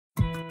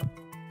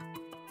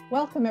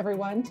Welcome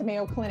everyone to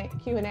Mayo Clinic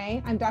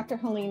Q&A. I'm Dr.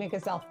 Helena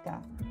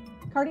Gazelka.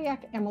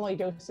 Cardiac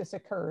amyloidosis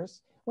occurs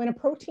when a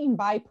protein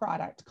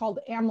byproduct called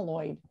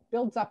amyloid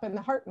builds up in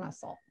the heart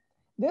muscle.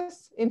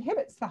 This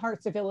inhibits the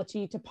heart's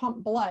ability to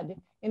pump blood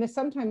and is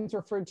sometimes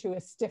referred to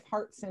as stiff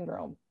heart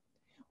syndrome.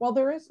 While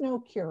there is no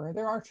cure,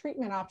 there are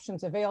treatment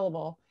options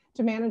available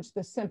to manage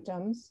the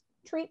symptoms,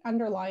 treat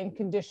underlying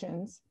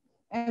conditions,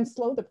 and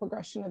slow the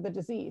progression of the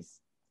disease.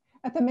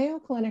 At the Mayo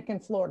Clinic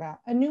in Florida,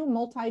 a new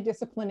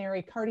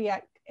multidisciplinary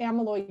cardiac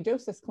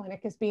amyloidosis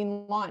clinic is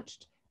being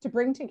launched to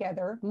bring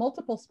together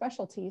multiple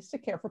specialties to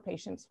care for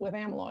patients with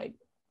amyloid.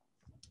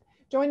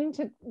 Joining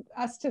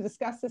us to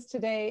discuss this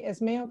today is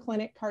Mayo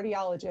Clinic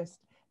cardiologist,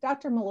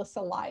 Dr.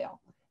 Melissa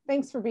Lyle.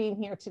 Thanks for being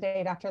here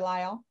today, Dr.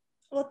 Lyle.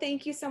 Well,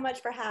 thank you so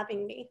much for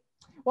having me.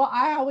 Well,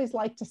 I always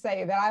like to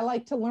say that I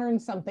like to learn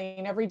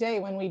something every day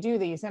when we do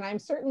these, and I'm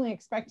certainly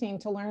expecting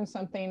to learn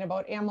something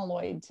about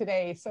amyloid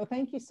today. So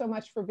thank you so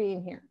much for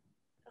being here.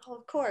 Oh,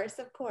 of course,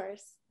 of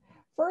course.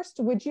 First,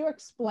 would you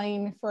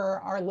explain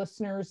for our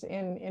listeners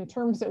in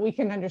terms that we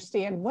can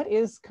understand, what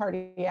is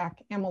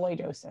cardiac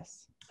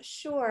amyloidosis?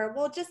 Sure.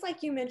 Well, just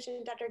like you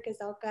mentioned, Dr.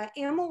 Gazelka,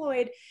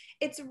 amyloid,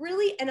 it's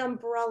really an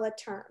umbrella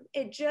term.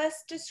 It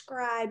just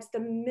describes the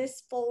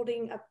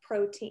misfolding of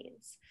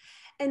proteins.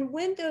 And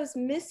when those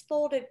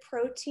misfolded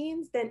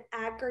proteins then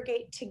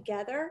aggregate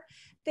together,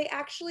 they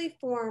actually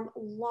form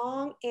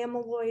long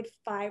amyloid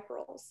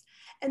fibrils.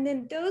 And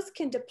then those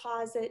can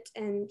deposit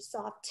in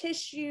soft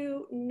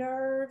tissue,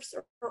 nerves,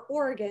 or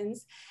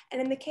organs.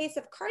 And in the case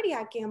of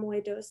cardiac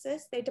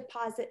amyloidosis, they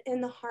deposit in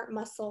the heart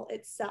muscle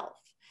itself.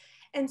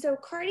 And so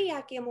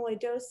cardiac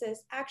amyloidosis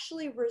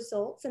actually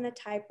results in a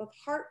type of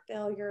heart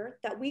failure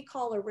that we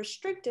call a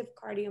restrictive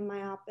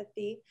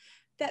cardiomyopathy,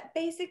 that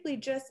basically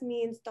just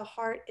means the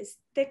heart is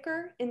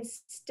thicker and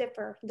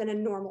stiffer than a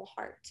normal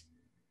heart.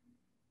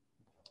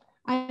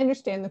 I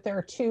understand that there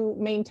are two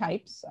main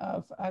types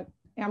of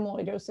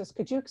amyloidosis.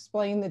 Could you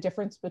explain the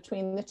difference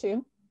between the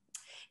two?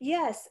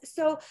 Yes,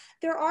 so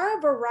there are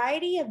a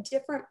variety of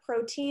different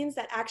proteins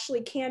that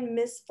actually can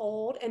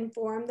misfold and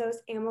form those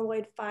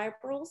amyloid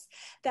fibrils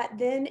that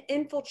then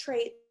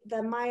infiltrate the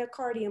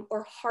myocardium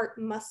or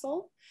heart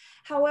muscle.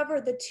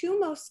 However, the two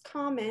most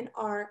common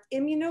are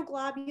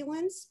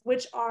immunoglobulins,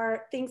 which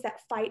are things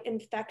that fight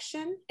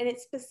infection, and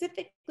it's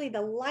specifically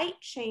the light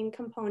chain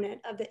component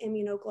of the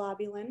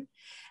immunoglobulin,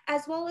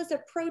 as well as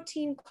a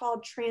protein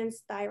called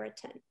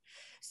transthyretin.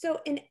 So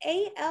in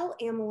AL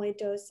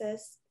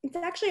amyloidosis, it's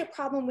actually a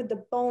problem with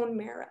the bone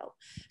marrow.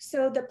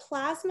 So the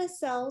plasma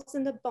cells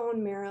in the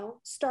bone marrow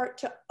start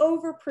to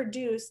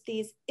overproduce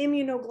these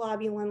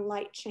immunoglobulin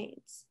light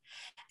chains.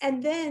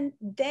 And then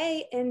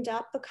they end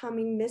up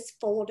becoming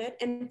misfolded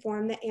and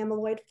form the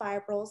amyloid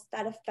fibrils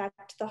that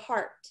affect the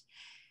heart.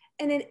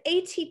 And in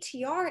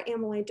ATTR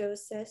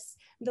amyloidosis,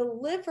 the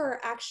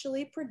liver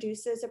actually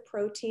produces a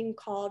protein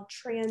called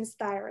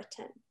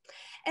transthyretin.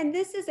 And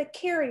this is a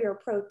carrier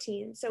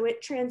protein, so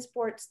it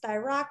transports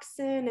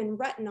thyroxine and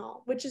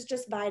retinol, which is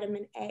just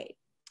vitamin A.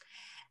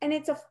 And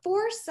it's a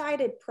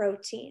four-sided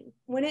protein.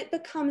 When it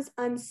becomes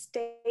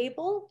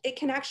unstable, it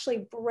can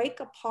actually break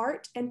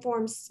apart and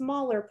form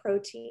smaller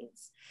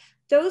proteins.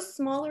 Those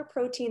smaller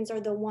proteins are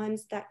the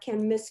ones that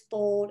can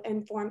misfold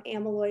and form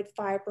amyloid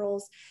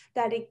fibrils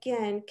that,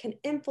 again, can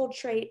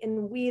infiltrate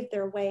and weave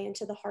their way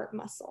into the heart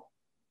muscle.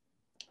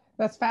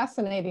 That's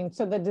fascinating.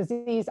 So the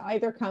disease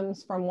either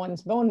comes from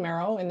one's bone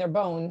marrow in their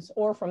bones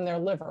or from their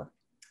liver.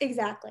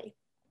 Exactly.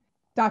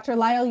 Dr.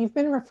 Lyle, you've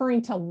been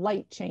referring to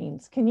light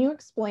chains. Can you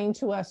explain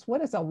to us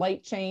what is a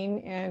light chain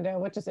and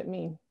what does it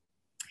mean?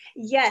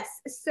 Yes,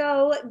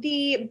 so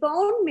the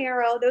bone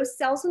marrow, those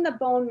cells in the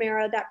bone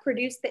marrow that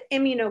produce the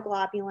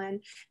immunoglobulin,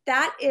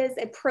 that is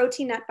a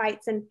protein that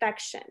fights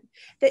infection.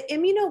 The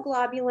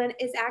immunoglobulin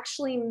is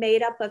actually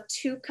made up of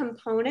two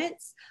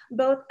components,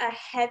 both a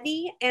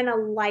heavy and a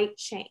light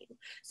chain.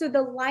 So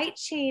the light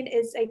chain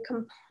is a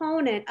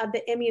component of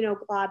the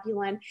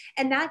immunoglobulin,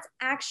 and that's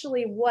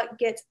actually what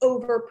gets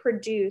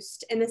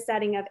overproduced in the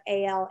setting of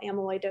AL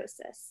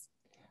amyloidosis.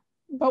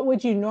 But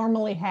would you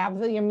normally have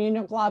the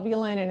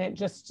immunoglobulin and it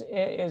just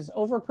is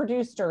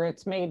overproduced, or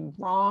it's made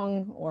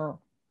wrong, or?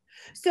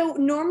 So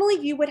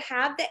normally you would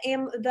have the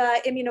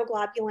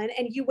immunoglobulin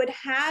and you would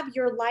have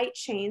your light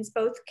chains,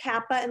 both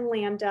kappa and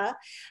lambda.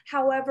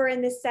 However,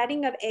 in the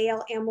setting of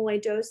AL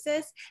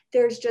amyloidosis,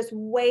 there's just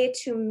way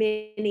too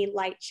many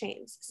light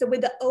chains. So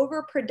with the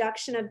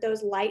overproduction of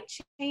those light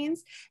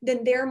chains,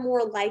 then they're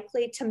more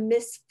likely to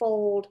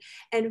misfold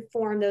and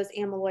form those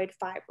amyloid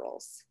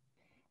fibrils.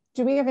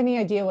 Do we have any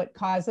idea what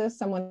causes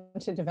someone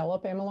to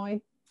develop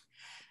amyloid?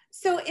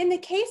 So in the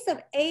case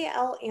of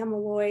AL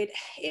amyloid,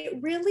 it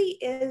really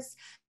is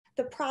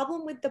the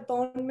problem with the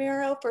bone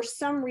marrow. For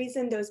some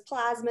reason, those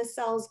plasma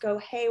cells go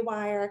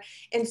haywire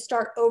and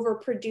start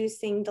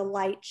overproducing the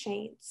light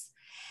chains.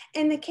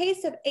 In the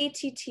case of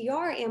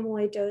ATTR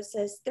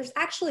amyloidosis, there's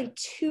actually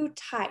two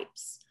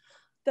types.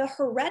 The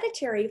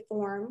hereditary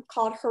form,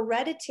 called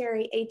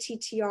hereditary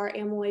ATTR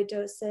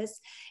amyloidosis,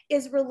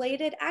 is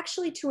related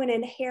actually to an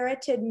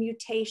inherited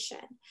mutation.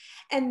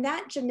 And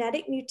that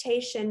genetic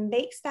mutation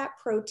makes that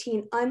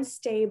protein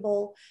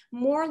unstable,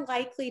 more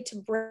likely to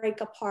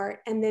break apart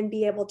and then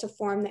be able to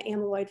form the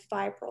amyloid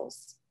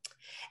fibrils.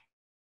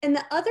 And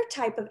the other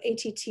type of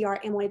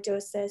ATTR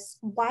amyloidosis,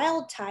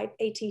 wild type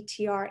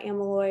ATTR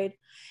amyloid,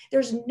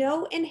 there's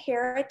no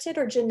inherited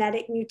or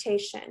genetic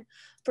mutation.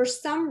 For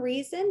some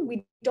reason,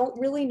 we don't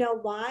really know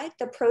why,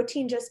 the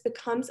protein just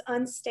becomes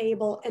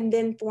unstable and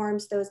then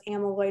forms those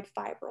amyloid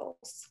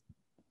fibrils.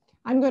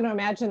 I'm going to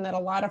imagine that a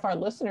lot of our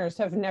listeners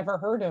have never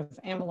heard of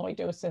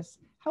amyloidosis.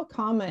 How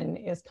common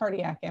is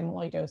cardiac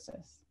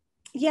amyloidosis?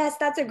 Yes,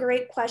 that's a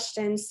great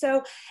question.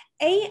 So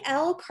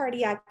AL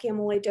cardiac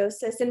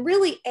amyloidosis, and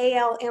really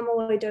AL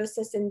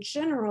amyloidosis in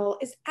general,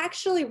 is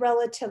actually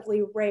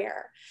relatively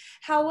rare.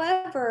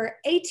 However,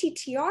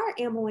 ATTR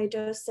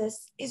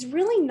amyloidosis is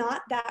really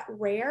not that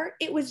rare.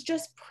 It was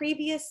just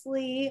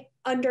previously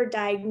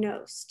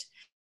underdiagnosed.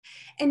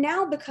 And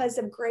now, because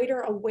of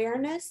greater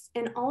awareness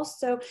and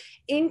also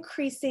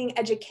increasing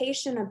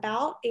education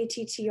about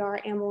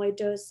ATTR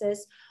amyloidosis,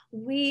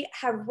 we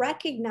have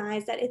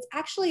recognized that it's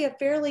actually a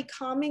fairly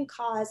common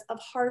cause of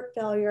heart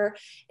failure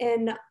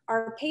in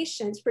our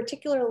patients,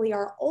 particularly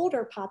our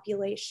older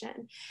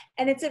population.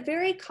 And it's a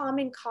very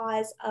common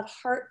cause of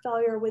heart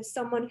failure with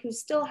someone who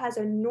still has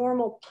a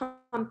normal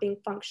pumping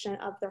function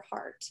of their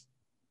heart.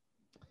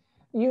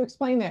 You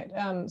explain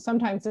that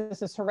sometimes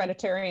this is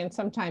hereditary and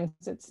sometimes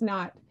it's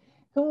not.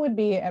 Who would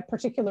be at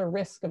particular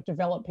risk of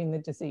developing the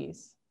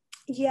disease?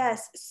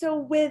 Yes, so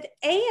with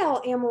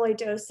AL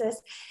amyloidosis,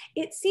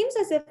 it seems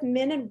as if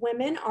men and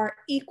women are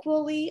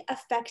equally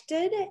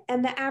affected,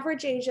 and the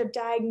average age of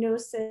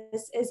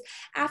diagnosis is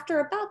after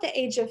about the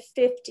age of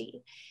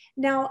 50.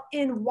 Now,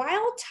 in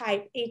wild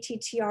type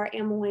ATTR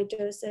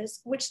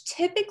amyloidosis, which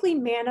typically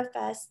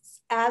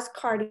manifests as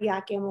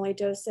cardiac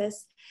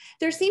amyloidosis,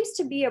 there seems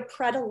to be a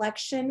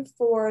predilection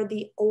for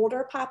the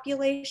older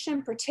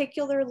population,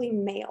 particularly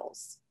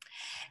males.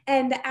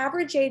 And the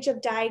average age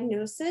of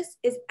diagnosis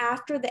is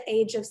after the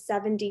age of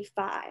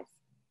 75.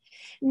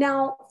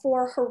 Now,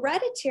 for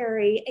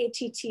hereditary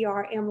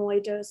ATTR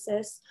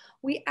amyloidosis,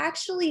 we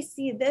actually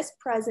see this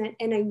present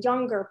in a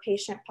younger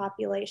patient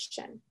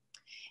population.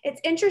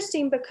 It's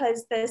interesting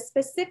because the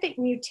specific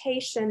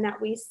mutation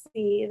that we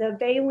see, the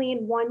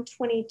valine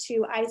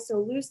 122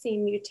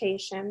 isoleucine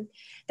mutation,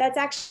 that's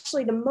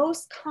actually the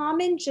most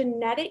common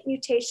genetic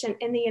mutation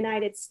in the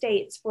United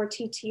States for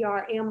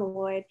TTR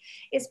amyloid,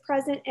 is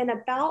present in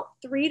about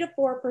 3 to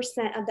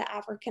 4% of the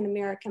African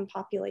American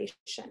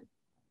population.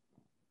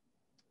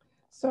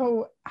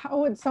 So how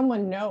would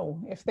someone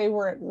know if they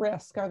were at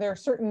risk? Are there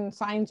certain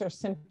signs or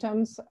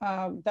symptoms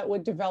that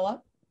would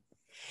develop?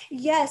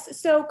 Yes,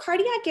 so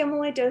cardiac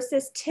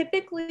amyloidosis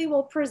typically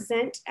will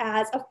present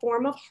as a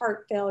form of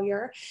heart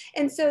failure.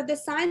 And so the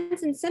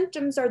signs and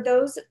symptoms are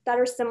those that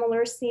are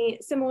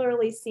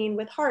similarly seen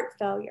with heart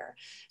failure.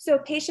 So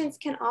patients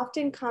can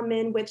often come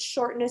in with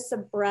shortness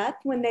of breath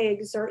when they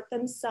exert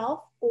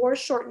themselves, or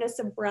shortness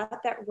of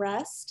breath at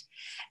rest.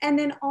 And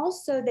then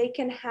also they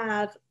can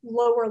have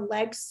lower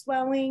leg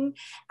swelling,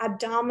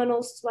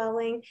 abdominal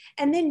swelling,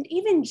 and then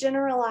even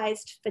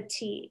generalized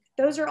fatigue.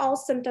 Those are all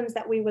symptoms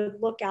that we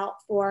would look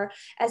out for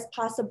as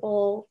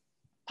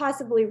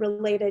possibly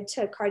related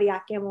to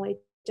cardiac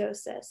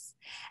amyloidosis.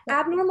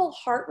 Abnormal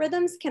heart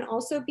rhythms can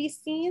also be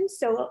seen,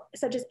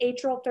 such as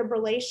atrial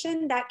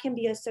fibrillation, that can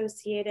be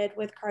associated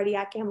with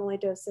cardiac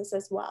amyloidosis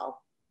as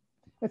well.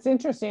 It's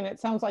interesting. It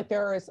sounds like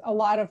there is a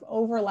lot of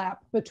overlap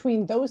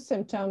between those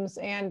symptoms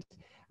and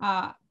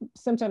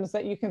symptoms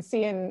that you can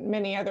see in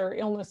many other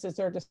illnesses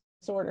or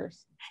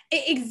disorders.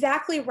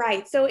 Exactly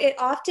right. So it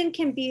often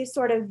can be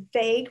sort of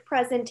vague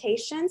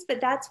presentations,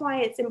 but that's why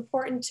it's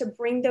important to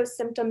bring those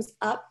symptoms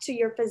up to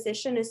your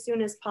physician as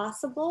soon as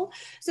possible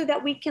so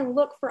that we can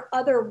look for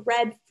other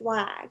red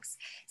flags.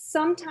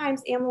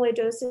 Sometimes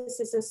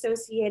amyloidosis is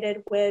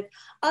associated with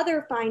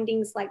other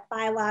findings like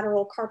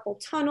bilateral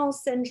carpal tunnel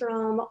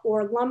syndrome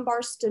or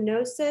lumbar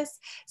stenosis.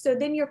 So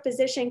then your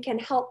physician can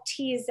help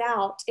tease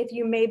out if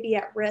you may be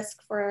at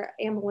risk for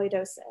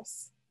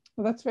amyloidosis.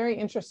 Well, that's very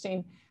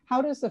interesting.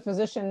 How does the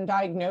physician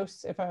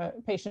diagnose if a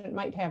patient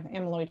might have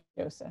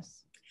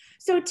amyloidosis?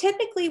 So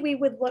typically we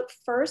would look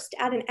first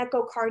at an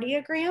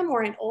echocardiogram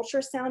or an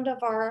ultrasound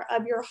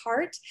of your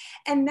heart,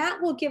 and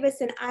that will give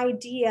us an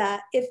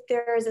idea if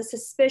there is a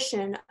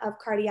suspicion of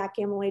cardiac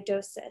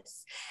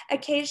amyloidosis.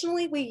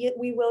 Occasionally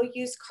we will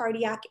use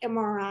cardiac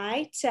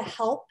MRI to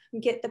help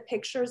get the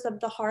pictures of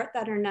the heart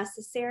that are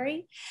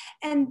necessary.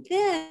 And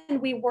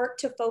then we work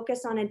to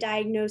focus on a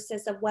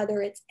diagnosis of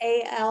whether it's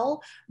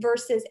AL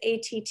versus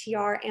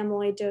ATTR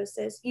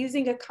amyloidosis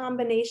using a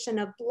combination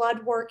of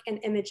blood work and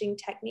imaging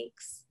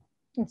techniques.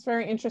 It's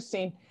very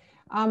interesting.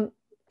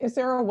 Is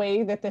there a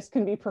way that this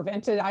can be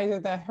prevented, either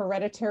the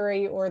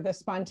hereditary or the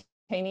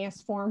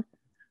spontaneous form?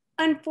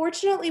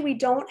 Unfortunately, we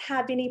don't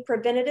have any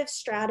preventative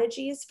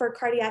strategies for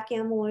cardiac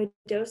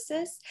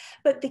amyloidosis,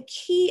 but the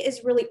key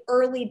is really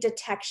early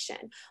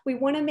detection. We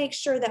want to make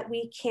sure that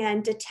we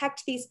can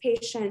detect these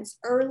patients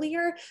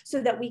earlier so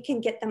that we can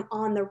get them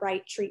on the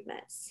right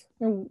treatments.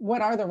 And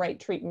what are the right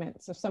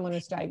treatments if someone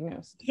is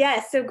diagnosed?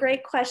 Yes, so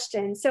great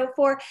question. So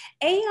for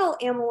AL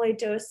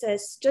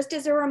amyloidosis, just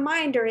as a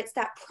reminder, it's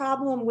that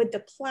problem with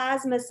the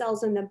plasma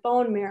cells in the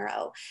bone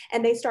marrow,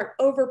 and they start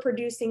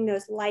overproducing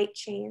those light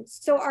chains.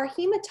 So our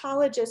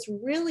hematologists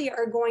really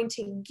are going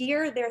to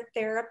gear their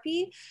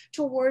therapy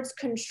towards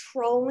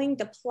controlling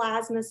the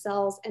plasma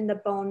cells in the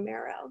bone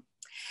marrow.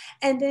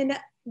 And then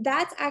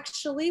that's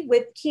actually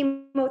with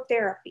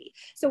chemotherapy.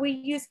 So we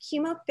use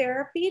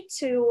chemotherapy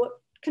to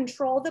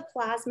control the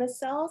plasma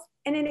cells,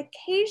 and in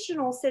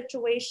occasional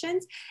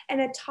situations,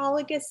 an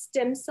autologous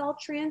stem cell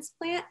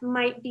transplant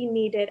might be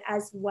needed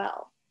as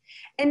well.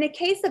 In the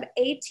case of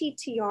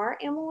ATTR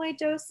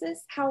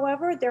amyloidosis,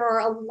 however, there are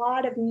a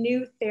lot of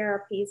new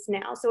therapies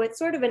now. So it's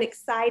sort of an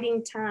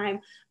exciting time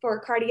for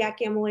cardiac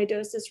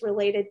amyloidosis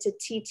related to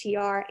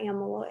TTR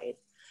amyloid.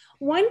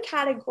 One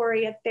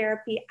category of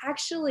therapy,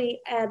 actually,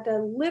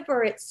 the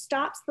liver, it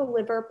stops the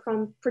liver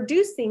from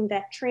producing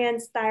that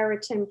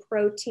transthyretin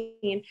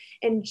protein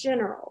in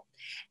general.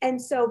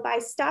 And so by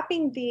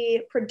stopping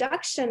the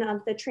production of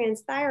the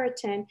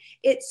transthyretin,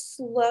 it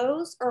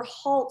slows or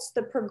halts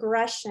the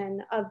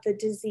progression of the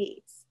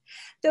disease.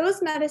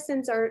 Those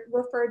medicines are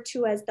referred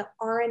to as the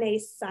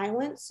RNA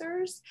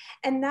silencers,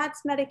 and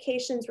that's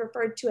medications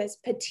referred to as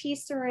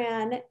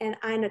patisiran and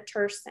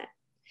inotersen.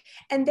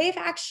 And they've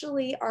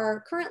actually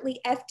are currently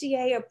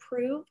FDA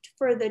approved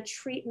for the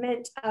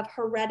treatment of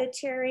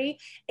hereditary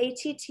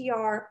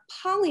ATTR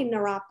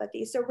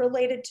polyneuropathy, so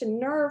related to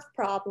nerve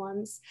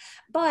problems.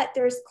 But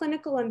there's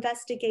clinical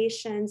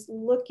investigations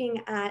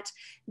looking at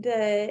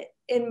the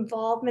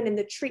involvement in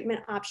the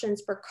treatment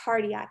options for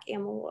cardiac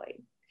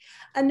amyloid.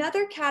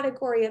 Another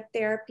category of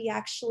therapy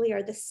actually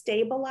are the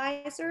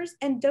stabilizers,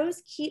 and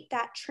those keep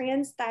that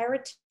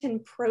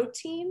transthyretin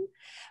protein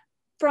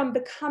from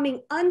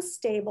becoming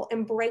unstable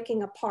and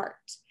breaking apart.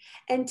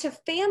 And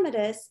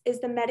tafamidis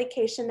is the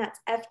medication that's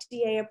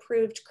FDA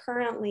approved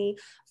currently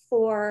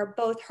for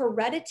both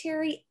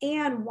hereditary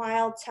and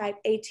wild type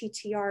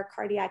ATTR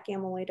cardiac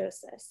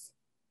amyloidosis.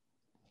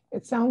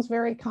 It sounds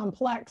very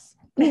complex,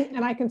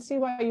 and I can see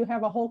why you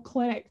have a whole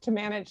clinic to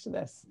manage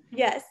this.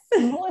 Yes.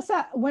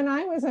 Melissa, when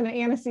I was an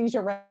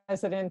anesthesia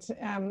resident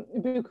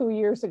buku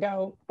years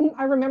ago,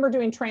 I remember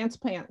doing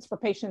transplants for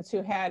patients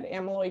who had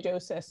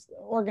amyloidosis,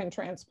 organ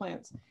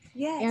transplants.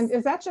 Yes. And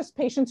is that just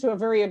patients who have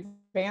very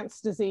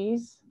advanced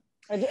disease,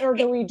 or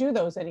do we do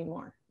those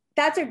anymore?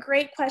 That's a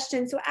great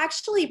question. So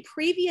actually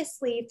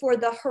previously for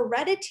the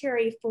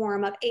hereditary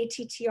form of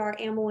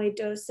ATTR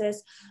amyloidosis,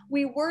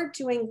 we were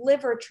doing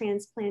liver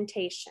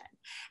transplantation.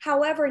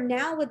 However,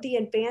 now with the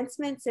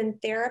advancements in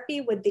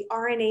therapy with the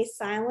RNA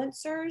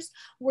silencers,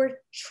 we're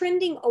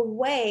trending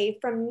away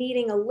from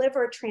needing a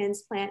liver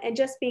transplant and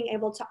just being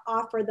able to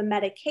offer the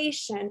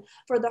medication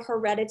for the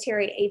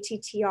hereditary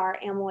ATTR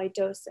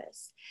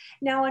amyloidosis.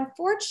 Now,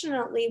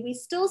 unfortunately, we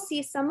still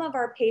see some of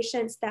our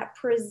patients that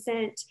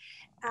present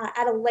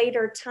at a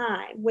later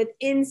time with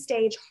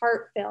end-stage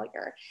heart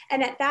failure.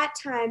 And at that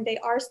time, they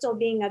are still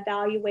being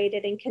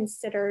evaluated and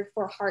considered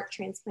for heart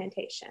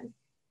transplantation.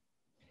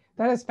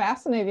 That is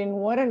fascinating.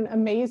 What an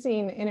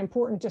amazing and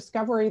important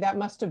discovery that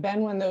must have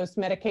been when those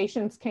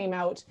medications came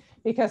out,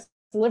 because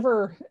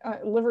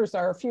livers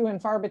are few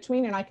and far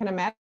between, and I can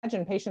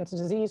imagine patients'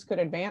 disease could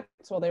advance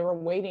while they were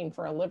waiting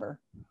for a liver.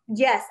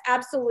 Yes,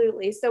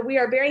 absolutely. So we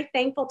are very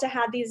thankful to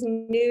have these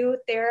new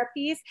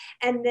therapies,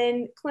 and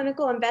then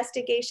clinical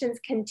investigations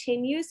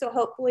continue. So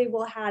hopefully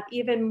we'll have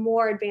even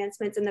more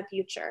advancements in the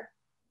future.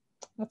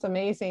 That's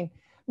amazing.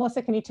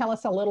 Melissa, can you tell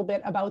us a little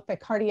bit about the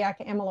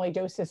cardiac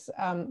amyloidosis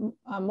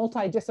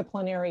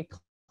multidisciplinary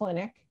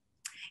clinic?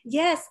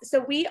 Yes,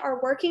 so we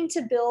are working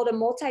to build a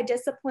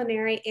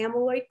multidisciplinary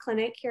amyloid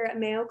clinic here at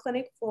Mayo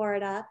Clinic,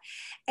 Florida.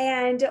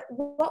 And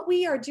what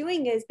we are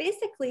doing is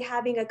basically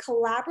having a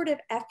collaborative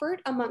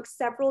effort amongst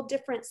several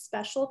different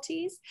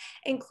specialties,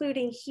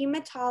 including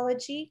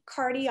hematology,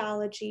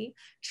 cardiology,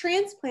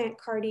 transplant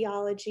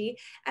cardiology,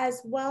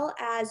 as well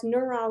as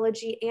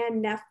neurology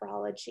and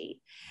nephrology.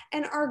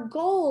 And our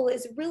goal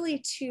is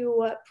really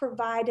to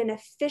provide an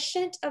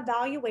efficient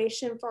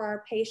evaluation for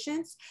our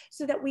patients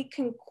so that we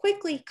can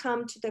quickly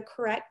come to the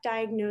correct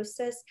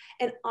diagnosis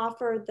and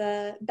offer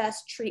the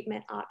best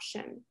treatment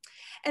option.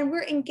 And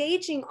we're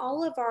engaging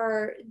all of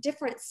our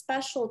different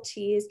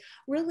specialties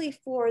really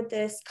for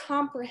this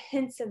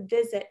comprehensive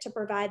visit to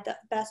provide the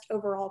best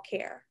overall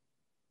care.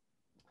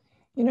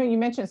 You know, you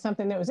mentioned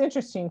something that was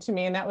interesting to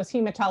me, and that was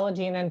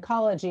hematology and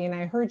oncology. And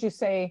I heard you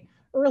say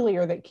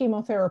earlier that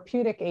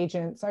chemotherapeutic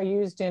agents are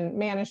used in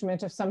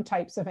management of some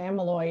types of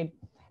amyloid.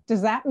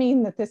 Does that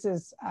mean that this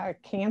is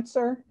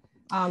cancer,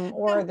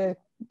 or the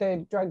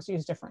drugs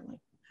used differently?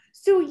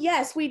 So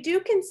yes, we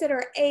do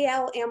consider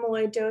AL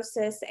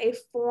amyloidosis a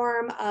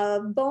form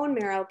of bone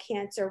marrow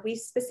cancer. We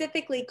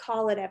specifically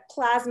call it a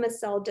plasma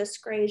cell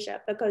dyscrasia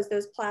because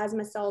those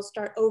plasma cells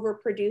start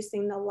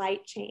overproducing the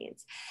light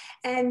chains.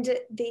 And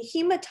the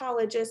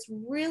hematologists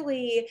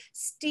really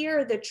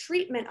steer the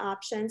treatment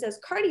options. As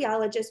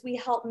cardiologists, we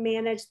help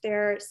manage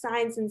their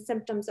signs and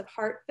symptoms of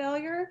heart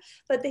failure,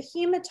 but the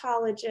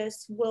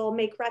hematologists will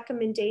make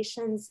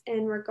recommendations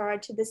in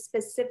regard to the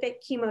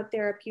specific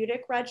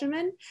chemotherapeutic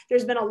regimen.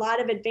 There's been a lot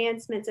of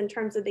advancements in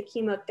terms of the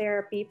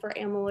chemotherapy for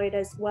amyloid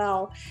as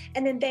well.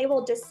 And then they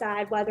will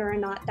decide whether or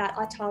not that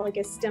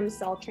autologous stem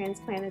cell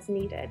transplant is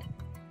needed.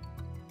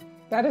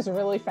 That is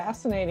really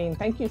fascinating.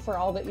 Thank you for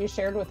all that you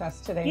shared with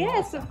us today.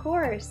 Yes, Melissa. of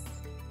course.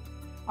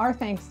 Our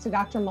thanks to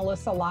Dr.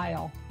 Melissa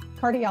Lyle,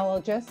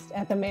 cardiologist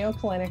at the Mayo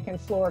Clinic in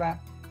Florida,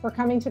 for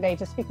coming today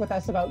to speak with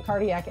us about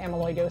cardiac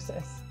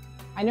amyloidosis.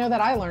 I know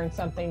that I learned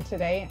something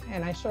today,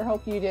 and I sure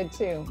hope you did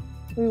too.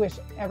 We wish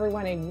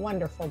everyone a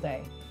wonderful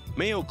day.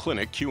 Mayo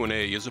Clinic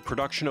Q&A is a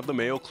production of the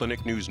Mayo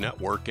Clinic News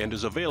Network and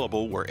is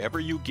available wherever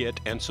you get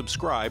and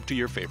subscribe to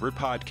your favorite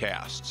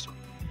podcasts.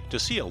 To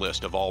see a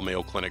list of all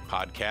Mayo Clinic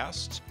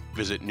podcasts,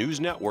 visit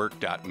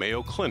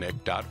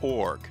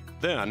newsnetwork.mayoclinic.org.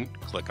 Then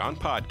click on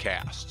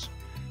podcasts.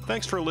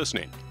 Thanks for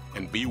listening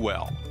and be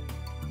well.